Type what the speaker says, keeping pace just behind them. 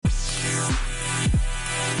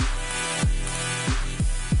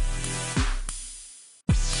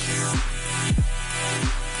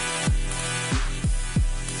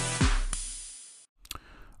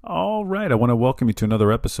right, I want to welcome you to another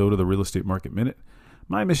episode of the Real Estate Market Minute.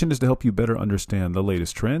 My mission is to help you better understand the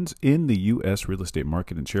latest trends in the U.S. real estate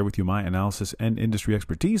market and share with you my analysis and industry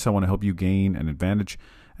expertise. I want to help you gain an advantage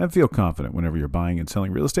and feel confident whenever you're buying and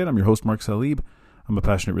selling real estate. I'm your host, Mark Salib. I'm a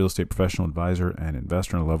passionate real estate professional, advisor, and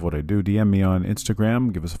investor, and I love what I do. DM me on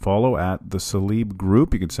Instagram. Give us a follow at The Salib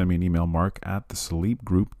Group. You can send me an email, mark at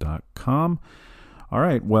thesalibgroup.com. All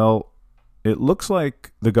right, well, it looks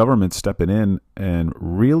like the government's stepping in and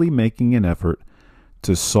really making an effort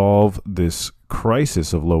to solve this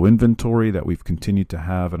crisis of low inventory that we've continued to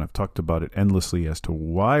have, and I've talked about it endlessly as to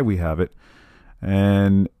why we have it.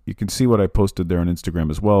 And you can see what I posted there on Instagram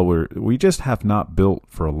as well, where we just have not built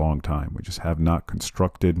for a long time. We just have not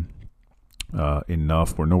constructed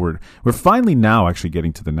enough. We're finally now actually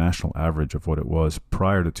getting to the national average of what it was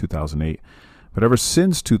prior to 2008. But ever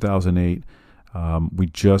since 2008, we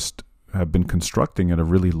just have been constructing at a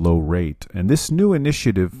really low rate. And this new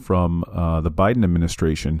initiative from the Biden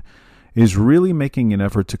administration is really making an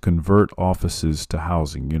effort to convert offices to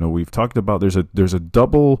housing. You know, we've talked about there's a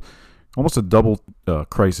double, almost a double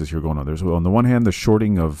crisis here going on. There's, on the one hand, the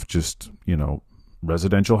shorting of just,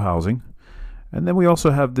 residential housing. And then we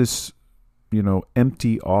also have this,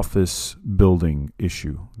 empty office building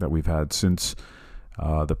issue that we've had since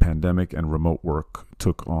the pandemic and remote work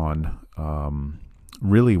took on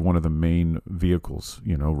really one of the main vehicles,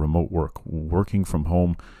 remote work, working from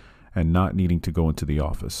home and not needing to go into the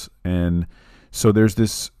office. And so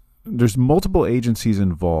there's multiple agencies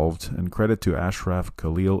involved, and credit to Ashraf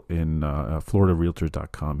Khalil in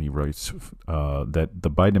FloridaRealtors.com. He writes that the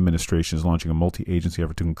Biden administration is launching a multi-agency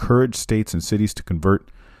effort to encourage states and cities to convert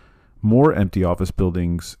more empty office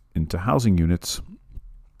buildings into housing units,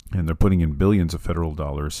 and they're putting in billions of federal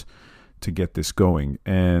dollars to get this going.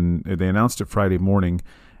 And they announced it Friday morning,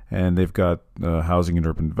 and they've got Housing and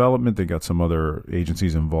Urban Development. They got some other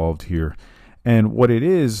agencies involved here. And what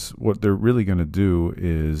they're really going to do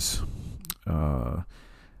is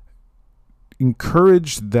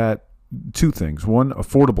encourage that two things. One,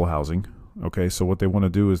 affordable housing. Okay, so what they want to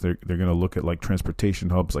do is they're going to look at like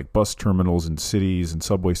transportation hubs, like bus terminals in cities and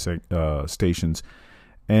subway stations.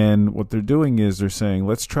 And what they're doing is they're saying,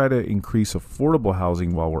 let's try to increase affordable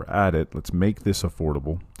housing while we're at it. Let's make this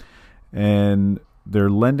affordable. And they're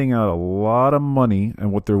lending out a lot of money.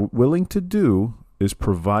 And what they're willing to do is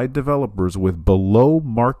provide developers with below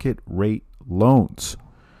market rate loans,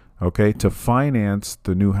 okay, to finance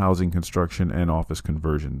the new housing construction and office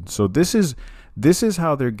conversion. So this is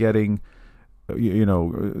how they're getting,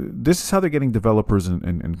 this is how they're getting developers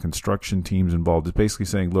and construction teams involved. It's basically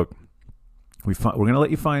saying, look, we're going to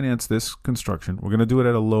let you finance this construction. We're going to do it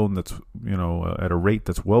at a loan that's, at a rate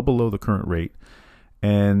that's well below the current rate.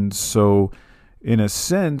 And so in a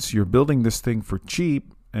sense, you're building this thing for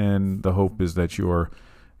cheap. And the hope is that you're,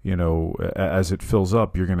 as it fills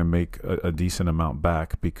up, you're going to make a decent amount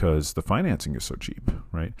back because the financing is so cheap,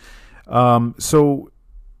 right? So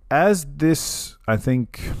as this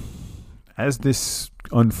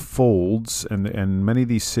unfolds, and many of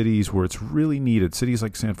these cities where it's really needed, cities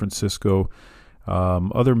like San Francisco,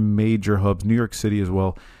 other major hubs, New York City as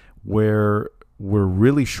well, where we're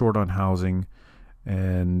really short on housing.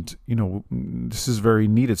 And, this is very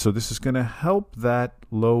needed. So this is going to help that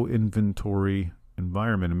low inventory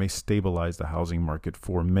environment and may stabilize the housing market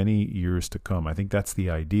for many years to come. I think that's the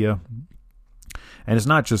idea. And it's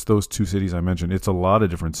not just those two cities I mentioned. It's a lot of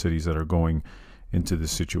different cities that are going into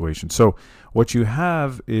this situation. So what you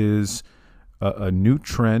have is a new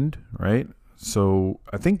trend, right? So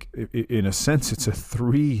I think in a sense it's a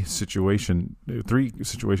crisis situation that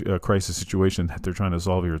they're trying to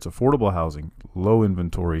solve here. It's affordable housing, low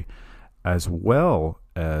inventory, as well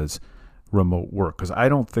as remote work. Because I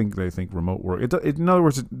don't think they think remote work. In other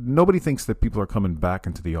words, nobody thinks that people are coming back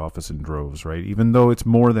into the office in droves, right? Even though it's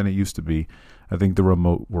more than it used to be, I think the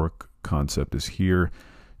remote work concept is here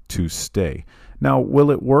to stay. Now,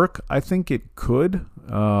 will it work? I think it could.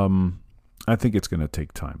 I think it's going to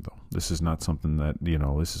take time, though. This is not something that,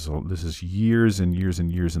 this is years and years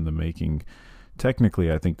and years in the making.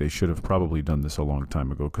 Technically, I think they should have probably done this a long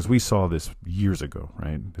time ago because we saw this years ago,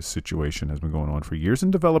 right? This situation has been going on for years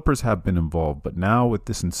and developers have been involved. But now with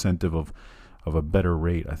this incentive of a better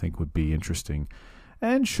rate, I think would be interesting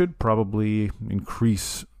and should probably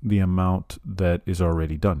increase the amount that is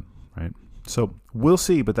already done, right? So we'll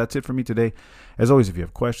see, but that's it for me today. As always, if you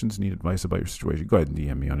have questions, need advice about your situation, go ahead and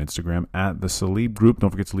DM me on Instagram at The Salib Group. Don't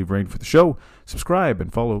forget to leave a rating for the show, subscribe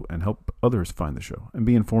and follow, and help others find the show and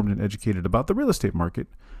be informed and educated about the real estate market,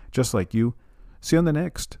 just like you. See you on the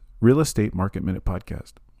next Real Estate Market Minute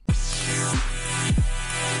podcast.